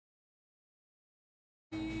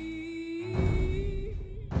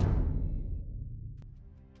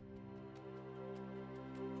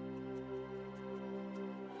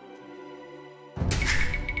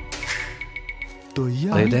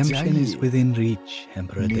Redemption is within reach,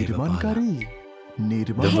 Emperor Devapala.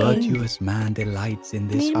 The virtuous man delights in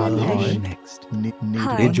this world and the next,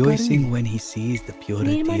 rejoicing when he sees the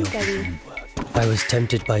purity of his own work. I was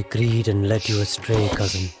tempted by greed and led you astray,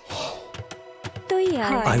 cousin.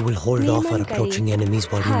 I will hold off our approaching enemies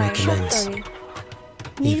while you make amends,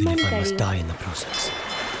 even if I must die in the process.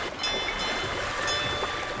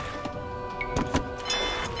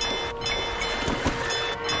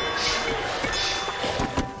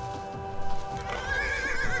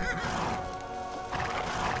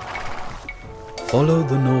 Follow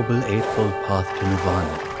the noble eightfold path to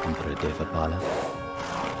Nirvana, Emperor Devapala.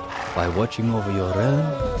 By watching over your realm,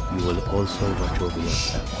 you will also watch over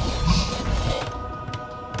yourself.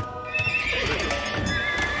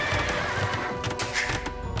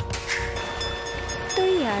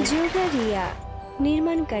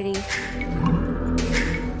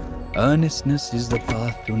 Earnestness is the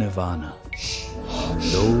path to Nirvana.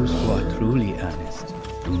 Those who are truly earnest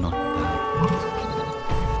do not die.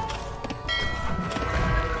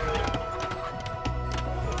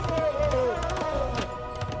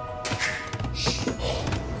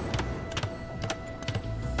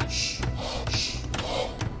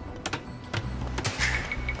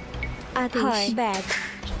 Back.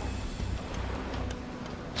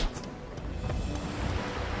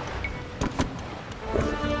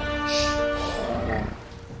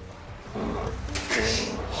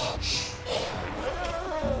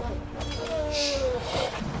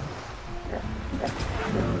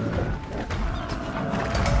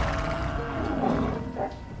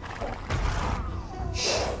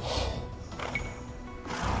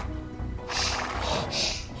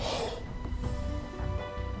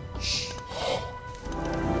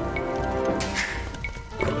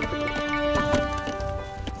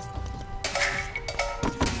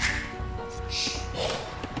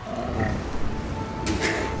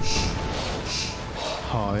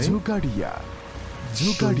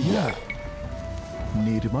 जुगाड़िया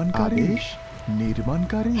निर्माणकारी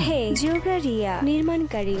निर्माणकारी जुगाड़िया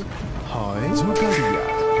निर्माणकारी हाय जुगाड़िया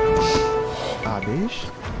आदेश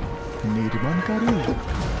निर्माणकारी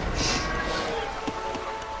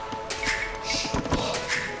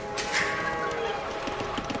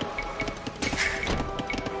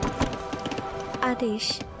आदेश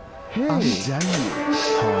আমি জানি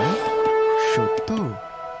হয় সত্য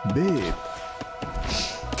বেদ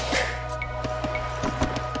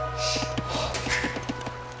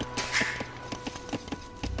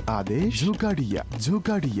आदेश जुगाड़िया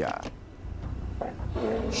जुगाड़िया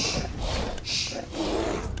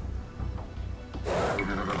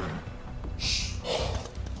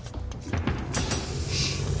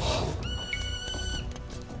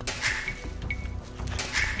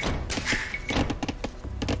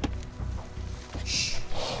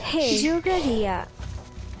जुगाड़िया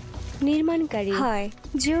निर्माणकारी हाय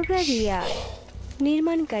जुगाड़िया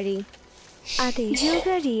निर्माणकारी आदेश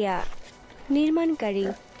जुगाड़िया निर्माणकारी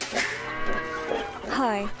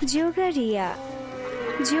हाय जुगाड़िया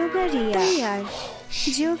जुगाड़िया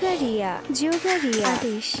जुगाड़िया जुगाड़िया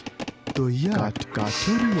आदेश तो यार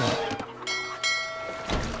काठुरिया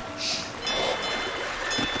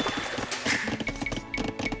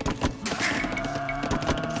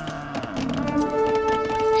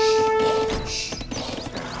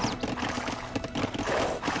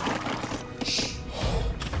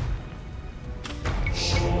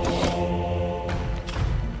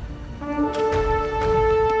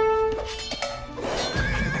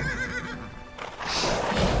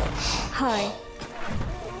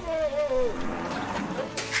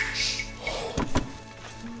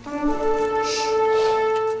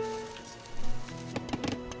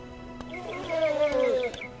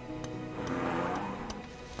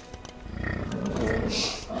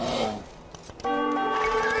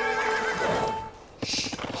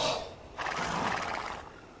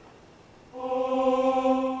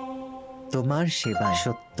তোমার সেবা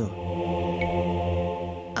সত্য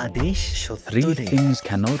আদেশ সত্য Three things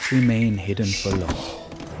cannot remain hidden for long: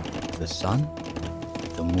 the sun,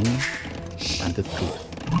 the moon, and the truth.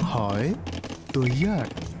 হয় তৈয়ার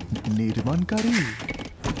নির্মাণকারী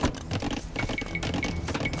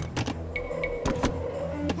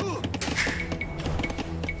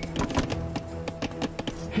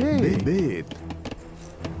বেদ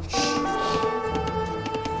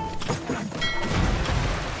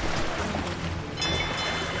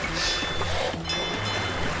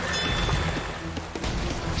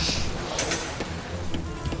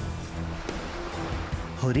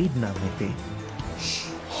হরির নামেতে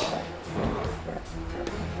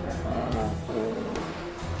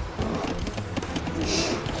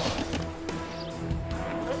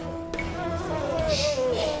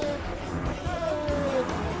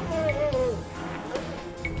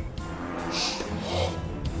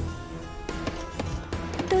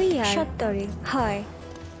তৈয়ার সত্তরে হয়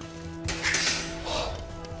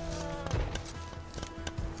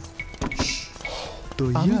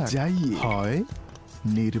আমি যাই হয়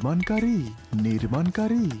নির্মাণকারী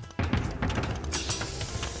নির্মাণকারী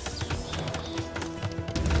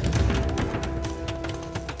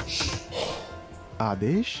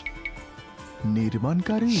আদেশ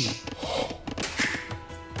নির্মাণকারী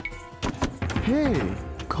হে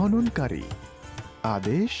খননকারী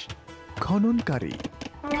আদেশ খননকারী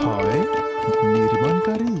হয়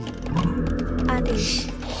নির্মাণকারী আদেশ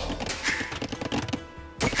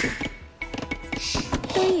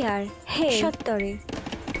তৈয়ার হে সত্তরে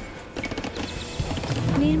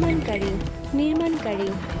নির্মাণকারী নির্মাণকারী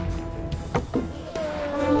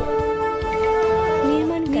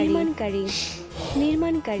নির্মাণকারী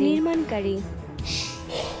নির্মাণকারী নির্মাণকারী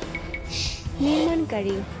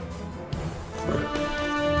নির্মাণকারী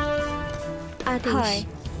আদেশ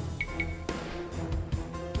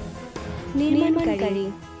নির্মাণকারী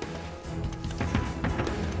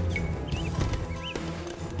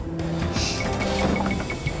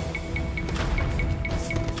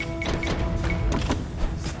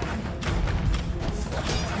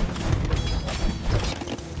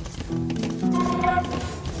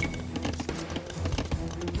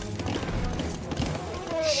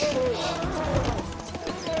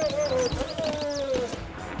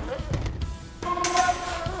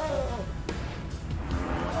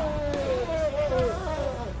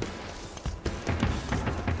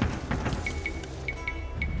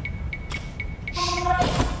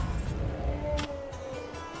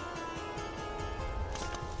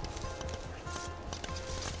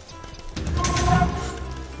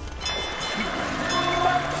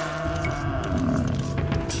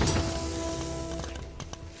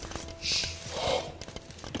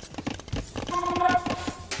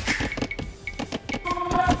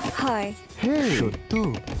হয় হে সত্য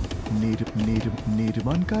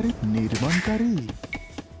নির্মাণকারী নির্মাণকারী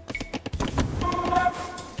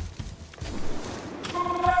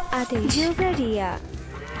আদেশ যোগারিয়া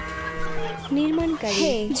নির্মাণকারী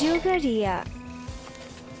হে যোগারিয়া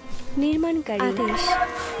নির্মাণকারী আদেশ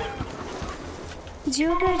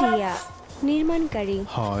যোগারিয়া নির্মাণকারী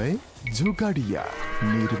হয় জোগাড়িয়া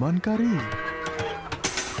নির্মাণকারী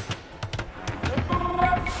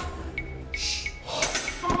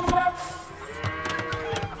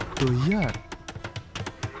তৈয়ার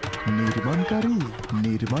নির্মাণকারী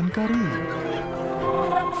নির্মাণকারী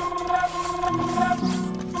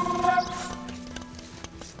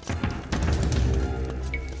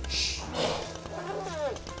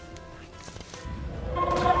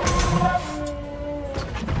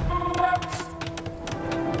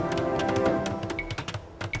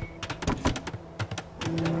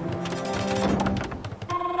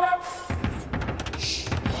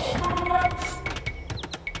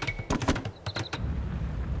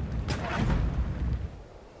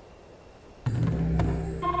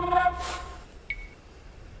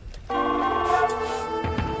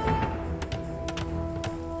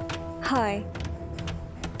হয়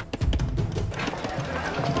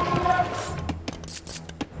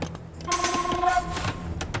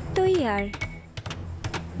তৈয়ার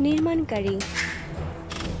নির্মাণকারী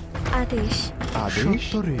আদেশ আদেশ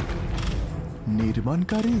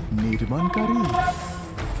নির্মাণকারী নির্মাণকারী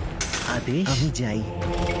আদেশ আমি যাই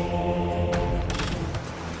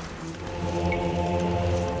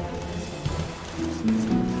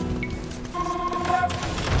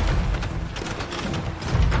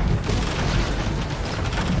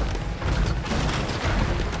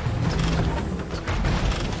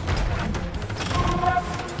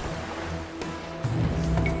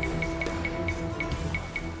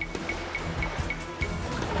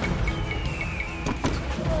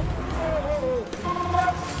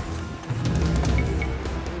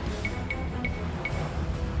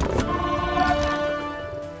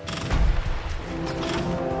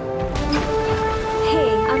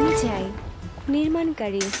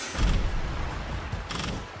নির্মাণকারী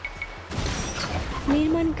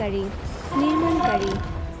নির্মাণকারী নির্মাণকারী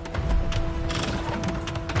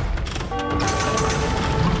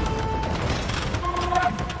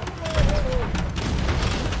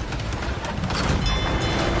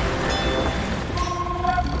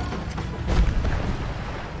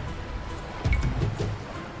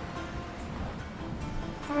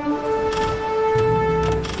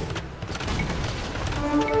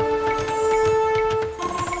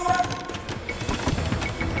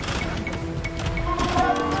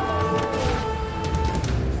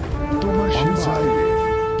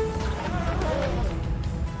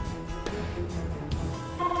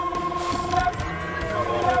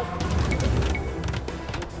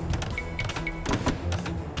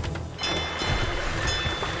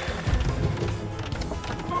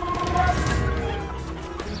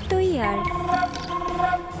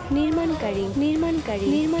নির্মাণকারী নির্মাণকারী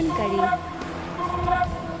নির্মাণকারী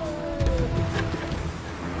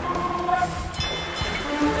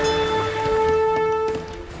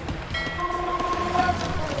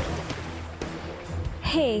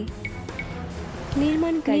হে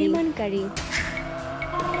নির্মাণকারী নির্মাণকারী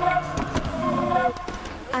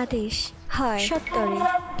আদেশ হয় সত্তরে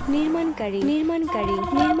নির্মাণকারী নির্মাণকারী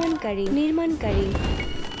নির্মাণকারী নির্মাণকারী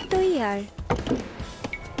তৈয়ার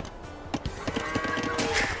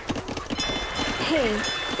হে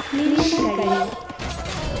নির্মাণকারী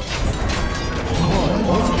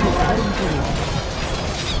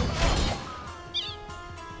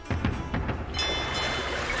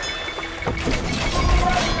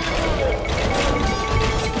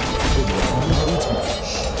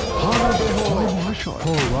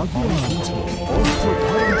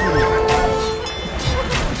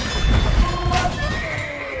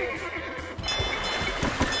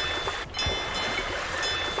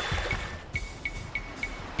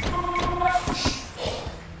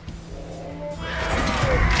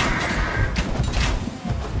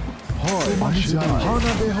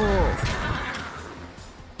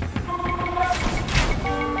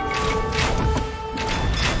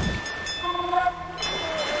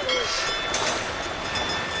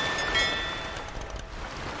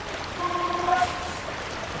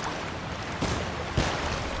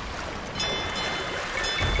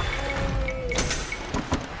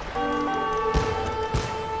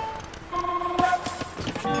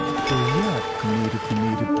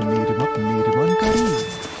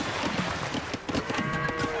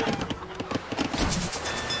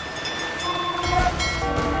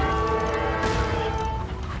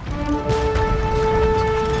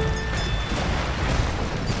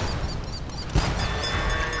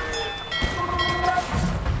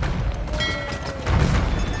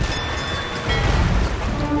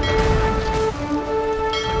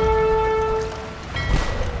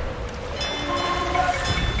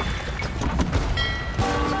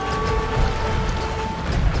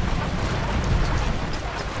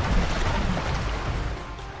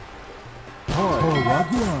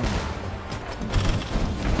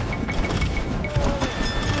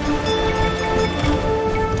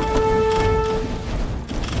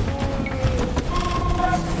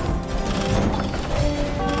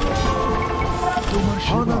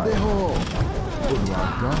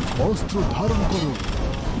অস্ত্র ধারণ করুন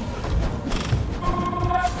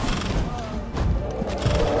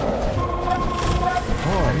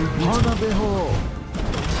দেহ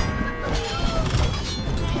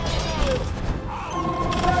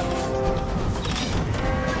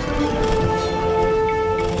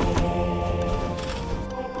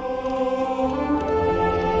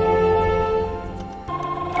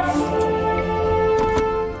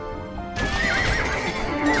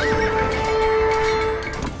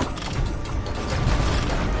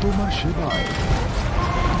তোমার সেবায়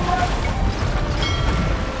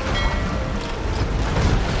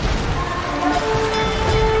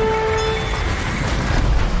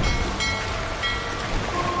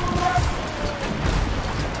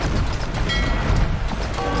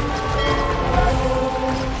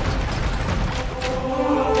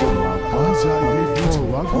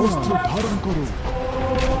অস্ত্র ধারণ করো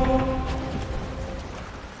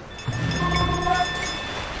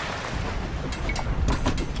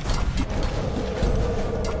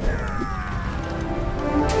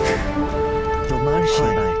তোমার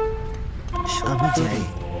সেবায় আমি যাই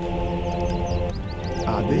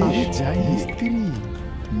আদেশ যাই স্ত্রী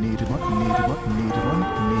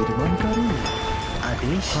নির্মাণকারী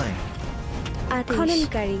আদেশ হয়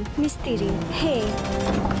খননকারী মিস্ত্রি হে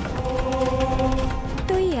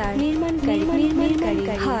তৈয়ার নির্মাণকারী নির্মাণকারী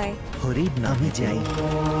হয় হরিব আমি যাই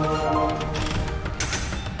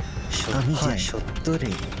আমি যাই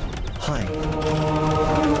সত্তরে হয়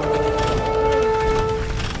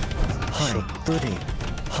সত্তরে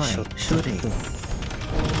হয় সত্তরে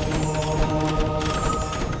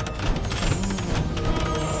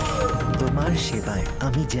তোমার সেবায়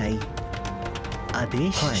আমি যাই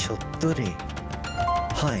আদেশ হয় সত্তরে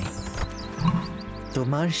হয়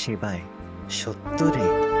তোমার সেবায় সত্তরে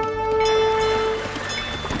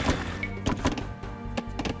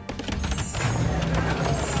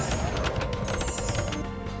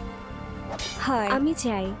হয় আমি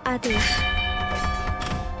চাই আদেশ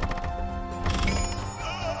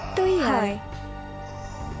তৈয়ার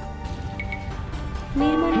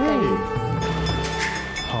নির্মাণকারী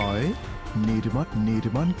হয় নির্মাণকারী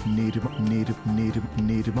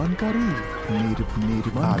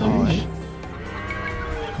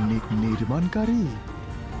নির্মাণকারী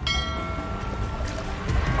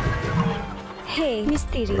হে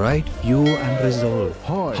মিস্ত্রি Right view and resolve.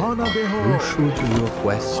 হয় Crucial to your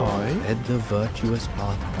quest, Hi. tread the virtuous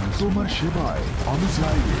path once তোমার সেবায় আমি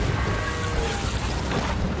যাই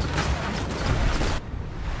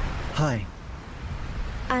হয়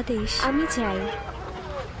আদেশ আমি চাই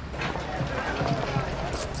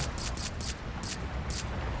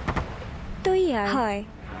তৈয়ার হয়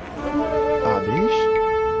আদেশ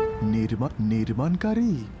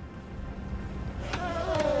নির্মাণকারী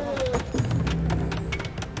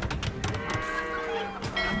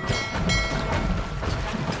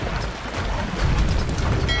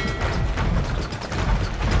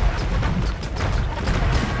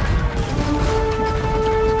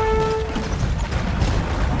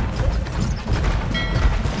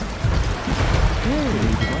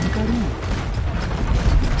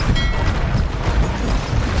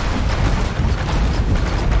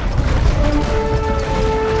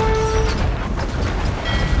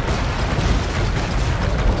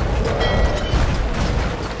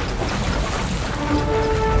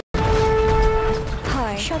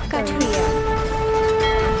হয় সব কাঠুরিয়া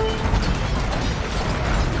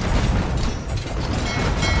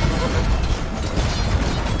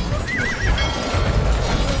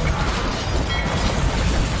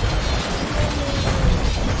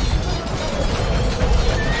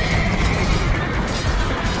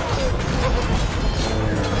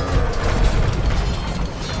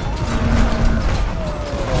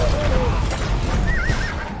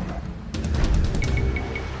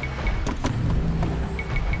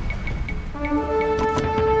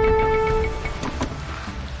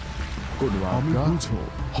কোনো আজ্ঞা বুঝো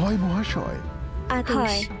হয় মহাশয়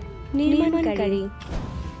আদেশ নির্মাণকারী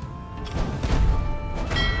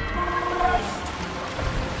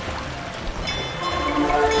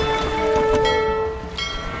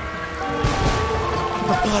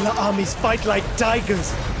Devapala armies fight like tigers.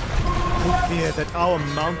 We fear that our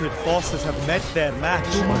mounted forces have met their match.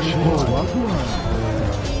 তোমার সেবা ভগবান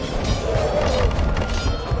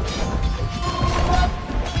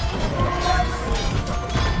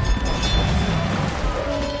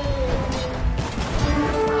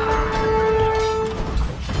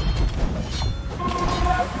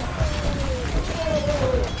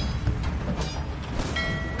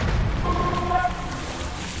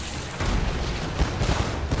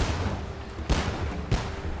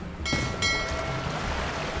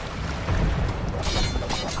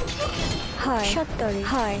হয় সত্তরে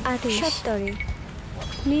হয় আদেশ সত্তরে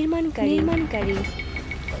নির্মাণকারী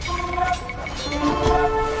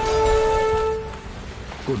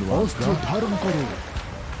কোনো অস্ত্র ধারণ করো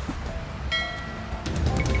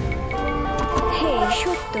হে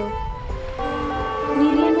সত্য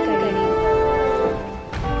নির্মাণকারী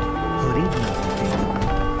হরিণ নামে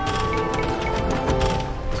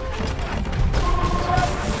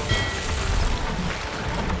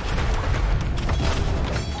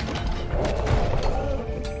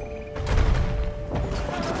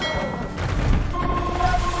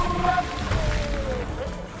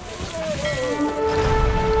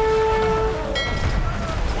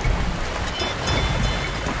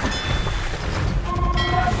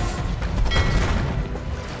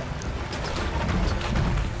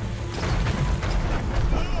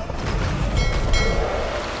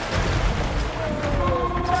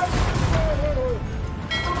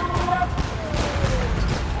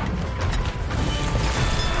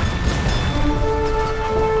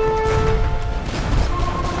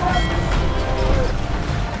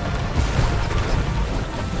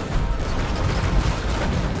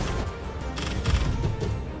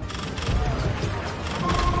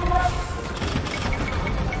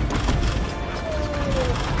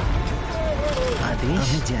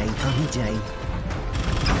আমি যাই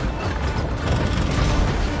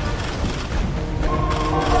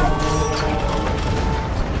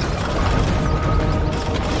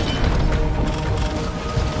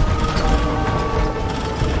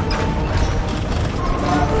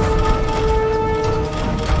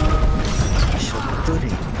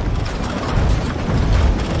সত্তরে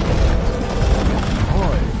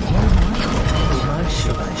তোমার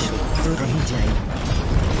সেবায় সত্তরে যাই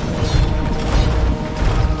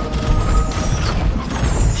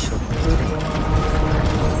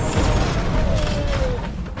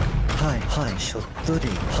হয়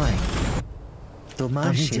সত্তরে হয়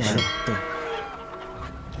তোমার সত্য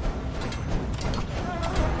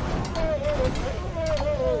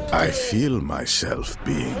I feel myself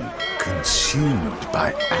being consumed by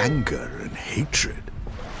anger and hatred.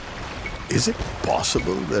 Is it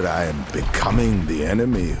possible that I am becoming the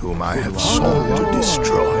enemy whom I have sought to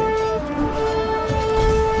destroy?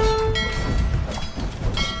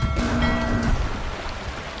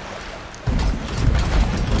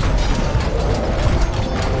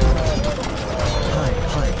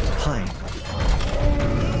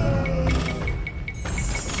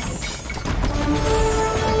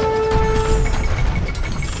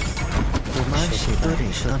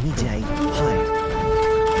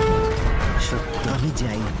 আমি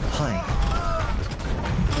যাই হয়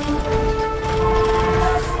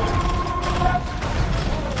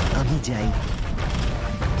আমি যাই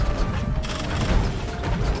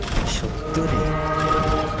সত্যরে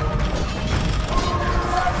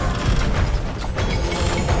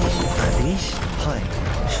আদেশ হয়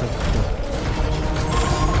সত্য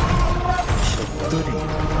সত্যরে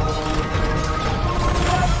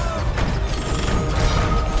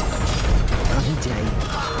আমি যাই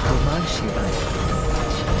তোমার সেবায়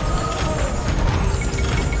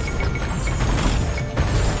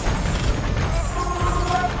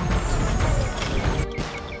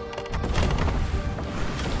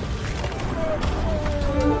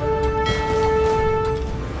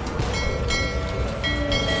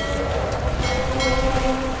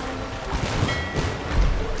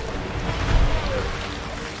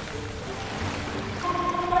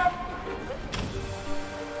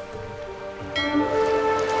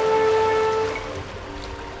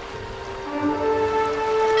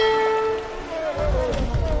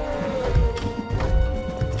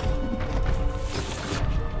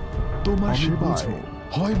তোমার সেবায়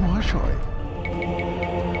হয় মহাশয়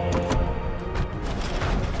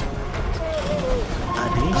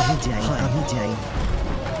আদেশ আমি যাই আমি যাই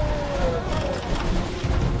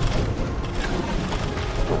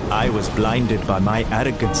I was blinded by my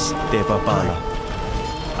arrogance, Devapala.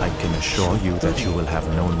 I can assure you that you will have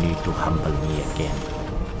no need to humble me again.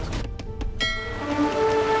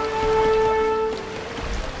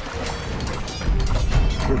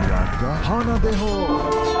 পুণ্যাত্মা হানা দেহ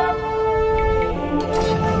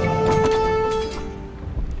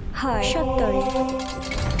হয় সত্তরে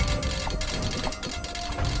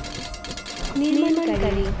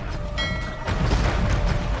নির্মাণকারী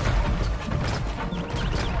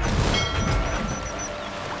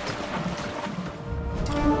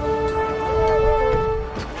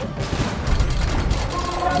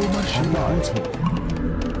তোমার সেবায়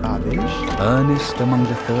আদেশ Earnest among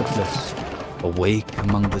the thoughtless, awake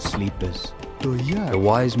among the sleepers. তৈয়ার The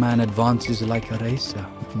wise man advances like a racer,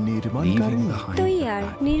 নির্মাণকারী leaving behind the তৈয়ার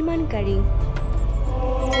pack. নির্মাণকারী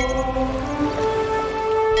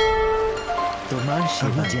তোমার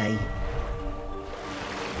সেবা যাই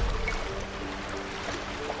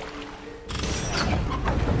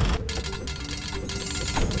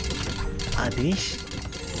আদেশ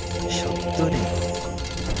সত্যরে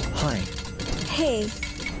হয় হে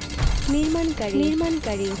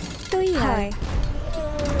নির্মাণকারী তৈয়ার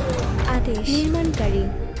আদেশ নির্মাণকারী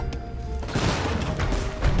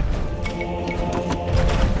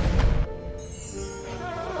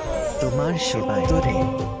তোমার সেবায় তোরে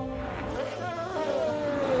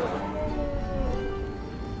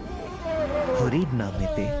হরির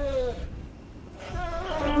নামেতে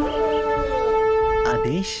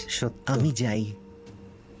আদেশ সত্য আমি যাই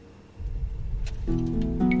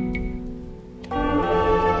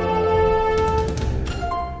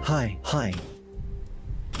হয় হয়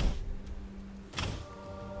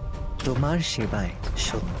তোমার সেবায়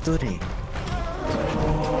সত্যরে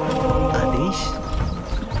আদেশ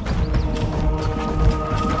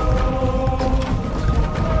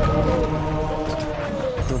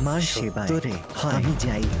তোমার সেবায় তোরে আমি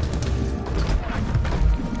যাই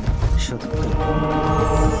সত্য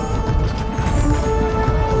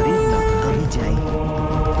হরির নাম আমি যাই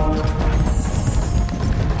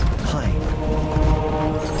হয়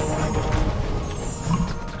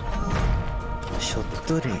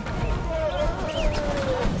সত্যরে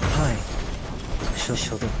হয়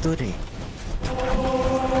সত্যরে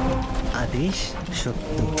আদেশ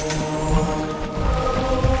সত্য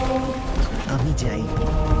আমি যাই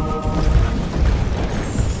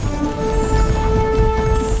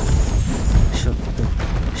সত্য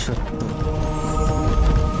সত্য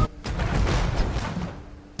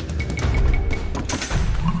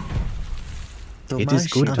It is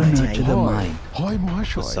good to nurture the mind, হয় for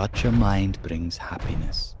মহাশয় such a mind brings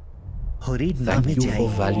happiness. হরির Thank নামে you যাই for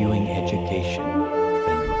valuing education,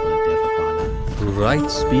 Venerable Devapala. Through right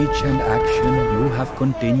speech and action, you have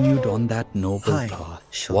continued on that noble Hi, path.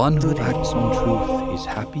 Shatture. One who acts on truth is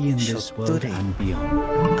happy in this world Shatture. and beyond.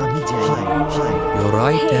 আমি যাই হয় Your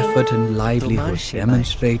right effort and livelihood Tomar Shibai.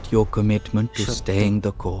 demonstrate your commitment to Shatture. staying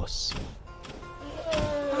the course.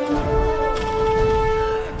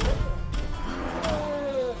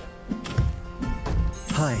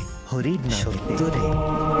 হয় হরির নামে তোরে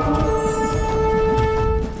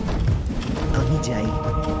আমি যাই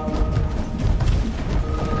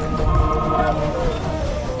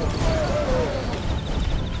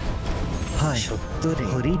হয় সত্যরে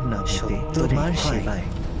হরির নাম তোমার সেবায়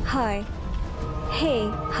হয় হে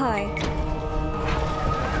হয়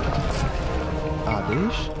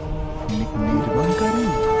আদেশ নির্মাণকারী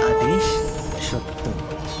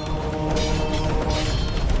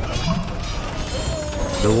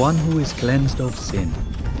The one who is cleansed of sin,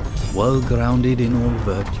 well-grounded in all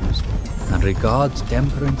virtues, and regards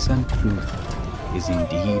temperance and truth, is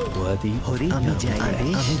indeed worthy of honor.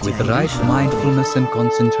 With right mindfulness and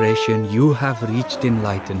concentration, you have reached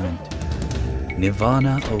enlightenment.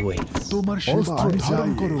 Nirvana awaits. তোমার অস্ত্র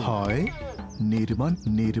ধারণ করো হয়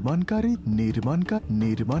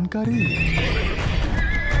নির্মাণকারী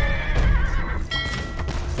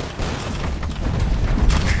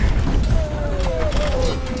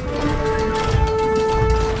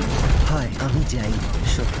হয় আমি যাই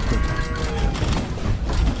সত্য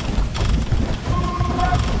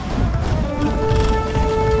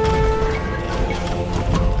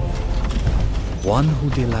One who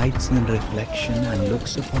delights in reflection and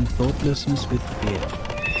looks upon thoughtlessness with fear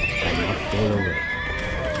cannot fall away.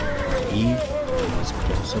 He is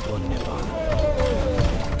close upon Nirvana.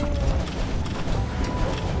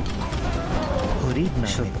 হরির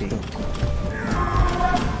নামেতে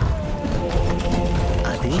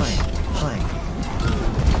আদেশ হয়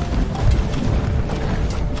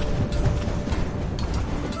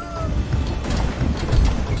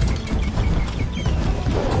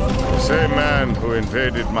The same man who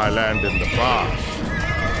invaded my land in the past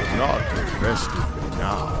is not resting me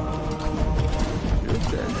now. You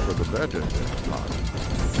change for the better, Devapala.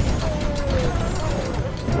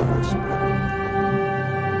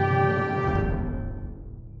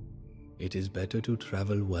 It is better to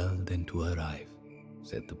travel well than to arrive,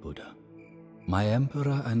 said the Buddha. My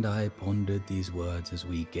emperor and I pondered these words as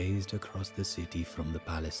we gazed across the city from the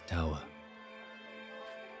palace tower.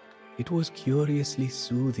 It was curiously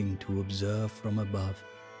soothing to observe from above,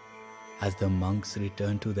 as the monks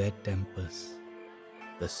returned to their temples,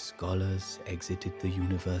 the scholars exited the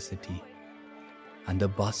university, and the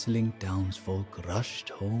bustling townsfolk rushed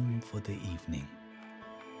home for the evening.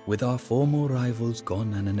 With our former rivals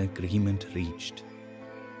gone and an agreement reached,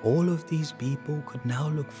 all of these people could now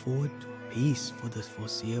look forward to peace for the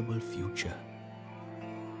foreseeable future.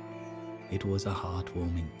 It was a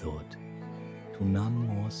heartwarming thought. To none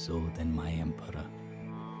more so than my emperor.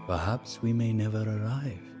 Perhaps we may never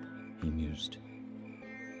arrive, he mused,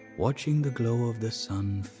 watching the glow of the sun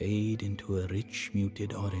fade into a rich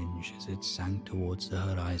muted orange as it sank towards the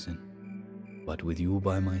horizon. But with you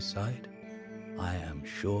by my side, I am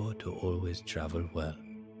sure to always travel well.